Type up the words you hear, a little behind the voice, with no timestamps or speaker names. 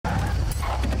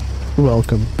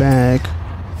Welcome back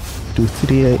to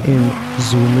 3AM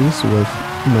Zoomies with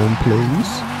Knoam Plays,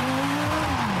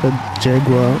 a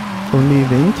Jaguar only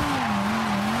event.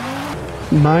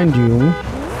 Mind you,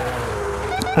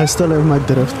 I still have my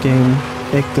drift game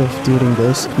active during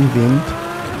this event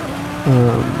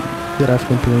that I've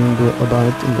complained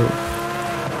about in the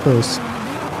first,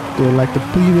 like the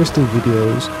previous two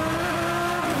videos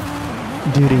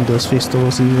during this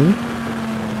festival season.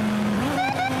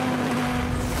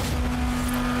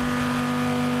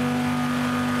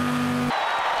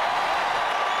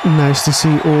 Nice to see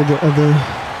all the other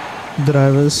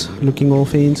drivers looking all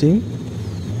fancy.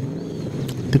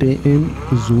 3AM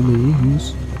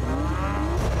Zoomies.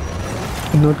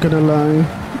 Not gonna lie,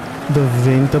 the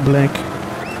Venta Black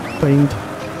paint,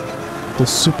 the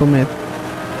super matte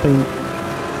paint,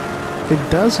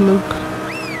 it does look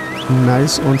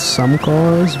nice on some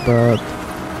cars, but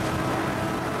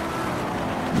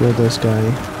where this guy,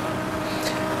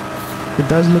 it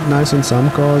does look nice on some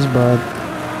cars, but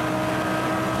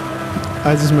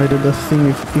I just made it a thing.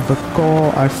 If a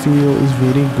car I feel is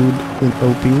very good in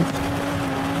OP,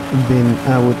 then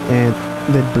I would add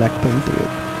that black paint to it.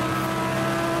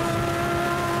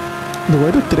 The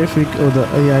way the traffic or the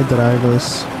AI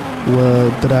drivers were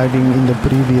driving in the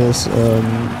previous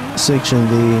section,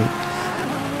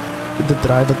 the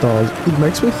driver tools, it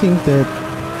makes me think that,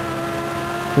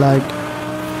 like,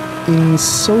 in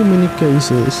so many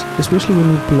cases, especially when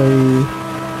we play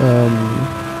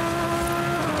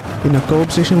in a co-op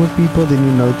session with people, then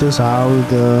you notice how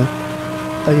the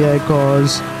AI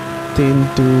cars tend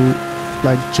to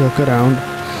like jerk around.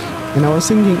 And I was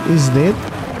thinking, is that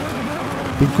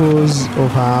because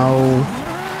of how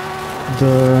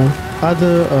the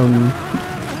other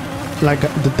like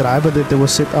the driver that they were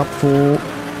set up for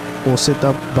or set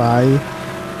up by,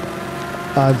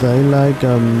 are they like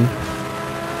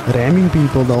ramming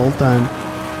people the whole time,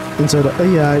 and so the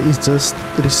AI is just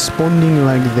responding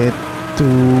like that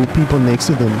to people next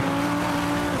to them,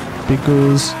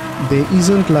 because there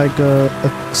isn't like a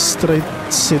straight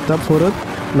setup for it,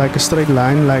 like a straight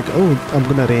line, like, oh, I'm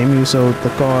gonna ram you, so the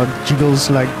car jiggles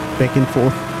like back and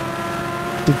forth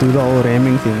to do the whole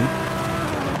ramming thing.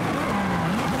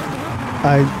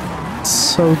 I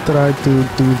so try to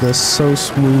do this so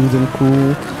smooth and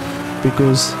cool,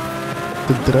 because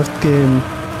the drift game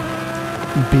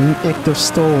being active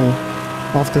still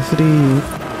after 3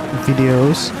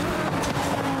 videos,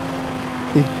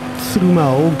 it threw my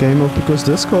whole game off, because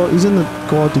this car isn't a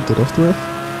car to drift with.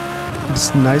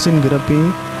 It's nice and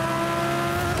grippy,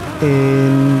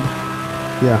 and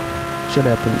yeah, shit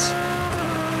happens.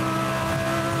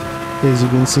 As you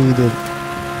can see, the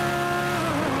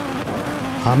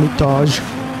Hermitage,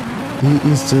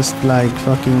 he is just like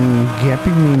fucking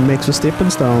gapping me Max Verstappen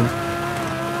down,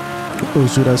 or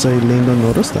should I say Lando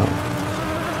Norris down.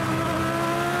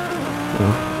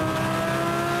 Yeah.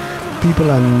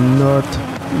 People are not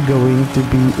going to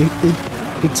be,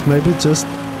 it's maybe just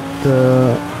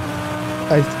the,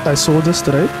 I saw this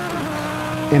straight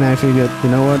and I figured, you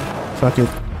know what, fuck it,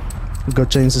 go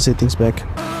change the settings back.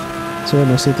 So yeah,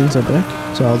 my settings are back,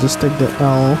 so I'll just take the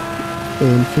L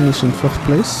and finish in 5th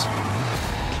place.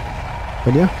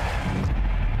 But yeah,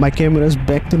 my camera is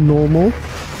back to normal.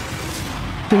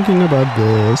 Thinking about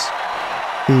this,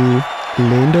 if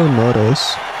Lando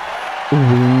Norris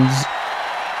wins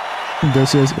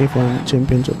this year's F1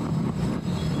 championship,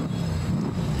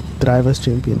 drivers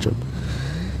championship,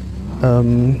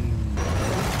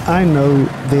 I know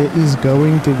there is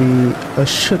going to be a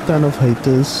shit ton of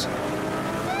haters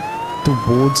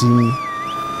towards him,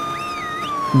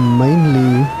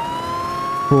 mainly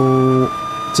for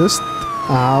just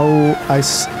how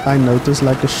I noticed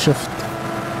like a shift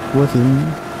with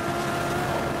him.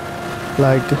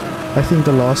 Like, I think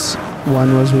the last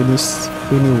one was when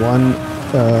he won,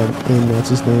 and what's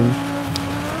his name,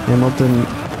 Hamilton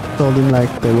told him like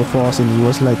they were fast, and he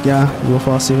was like, yeah, we were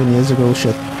fast 7 years ago,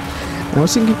 shit. And I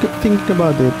was thinking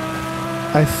about it.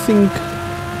 I think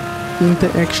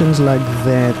interactions like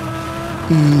that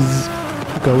is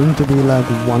going to be like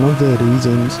one of the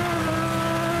reasons,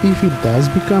 if he does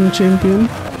become champion,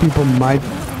 people might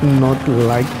not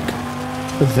like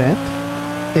that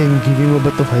and give him a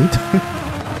bit of hate.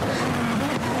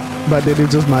 But that is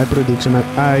just my prediction.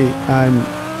 I'm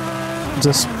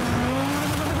just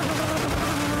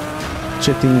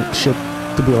chatting shit,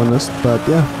 to be honest, but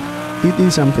yeah, it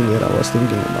is something that I was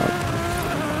thinking about.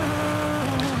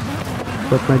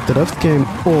 But my drift came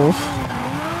off,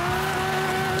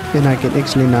 and I can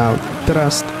actually now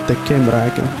trust the camera, I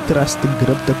can trust the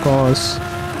grip the car's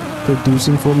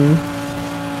producing for me.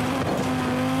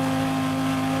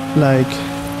 Like,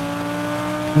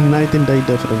 night and day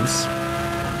difference.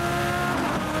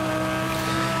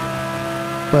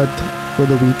 But for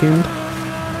the weekend,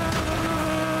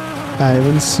 I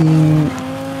haven't seen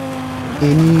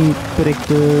any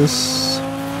practice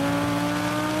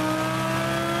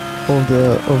of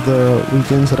the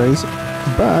weekend's race.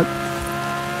 But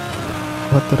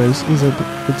what race is it?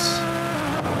 It's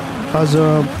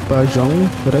Azerbaijan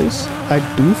race. I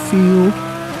do feel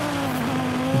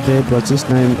that what's his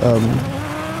name?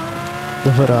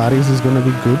 The Ferraris is gonna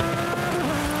be good.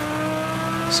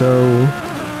 So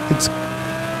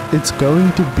it's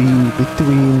going to be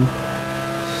between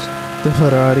the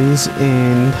Ferraris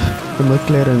and the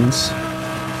McLarens.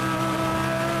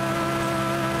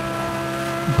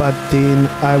 But then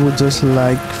I would just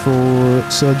like for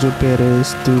Sergio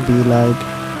Perez to be like,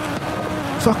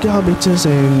 fuck y'all bitches,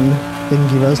 and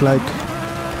give us like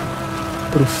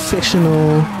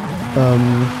professional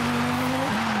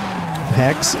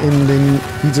hacks, and then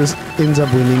he just ends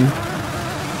up winning.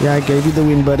 Yeah, I gave you the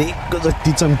win, buddy, because I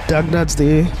did some duck nuts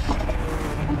there.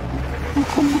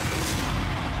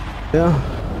 Yeah,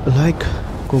 like,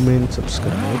 comment,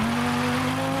 subscribe,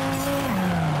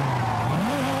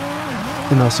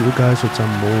 and I'll see you guys with some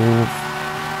more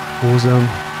awesome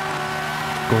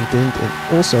content, and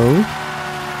also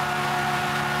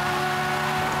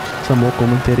some more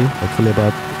commentary, hopefully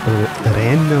about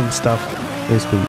random stuff as well.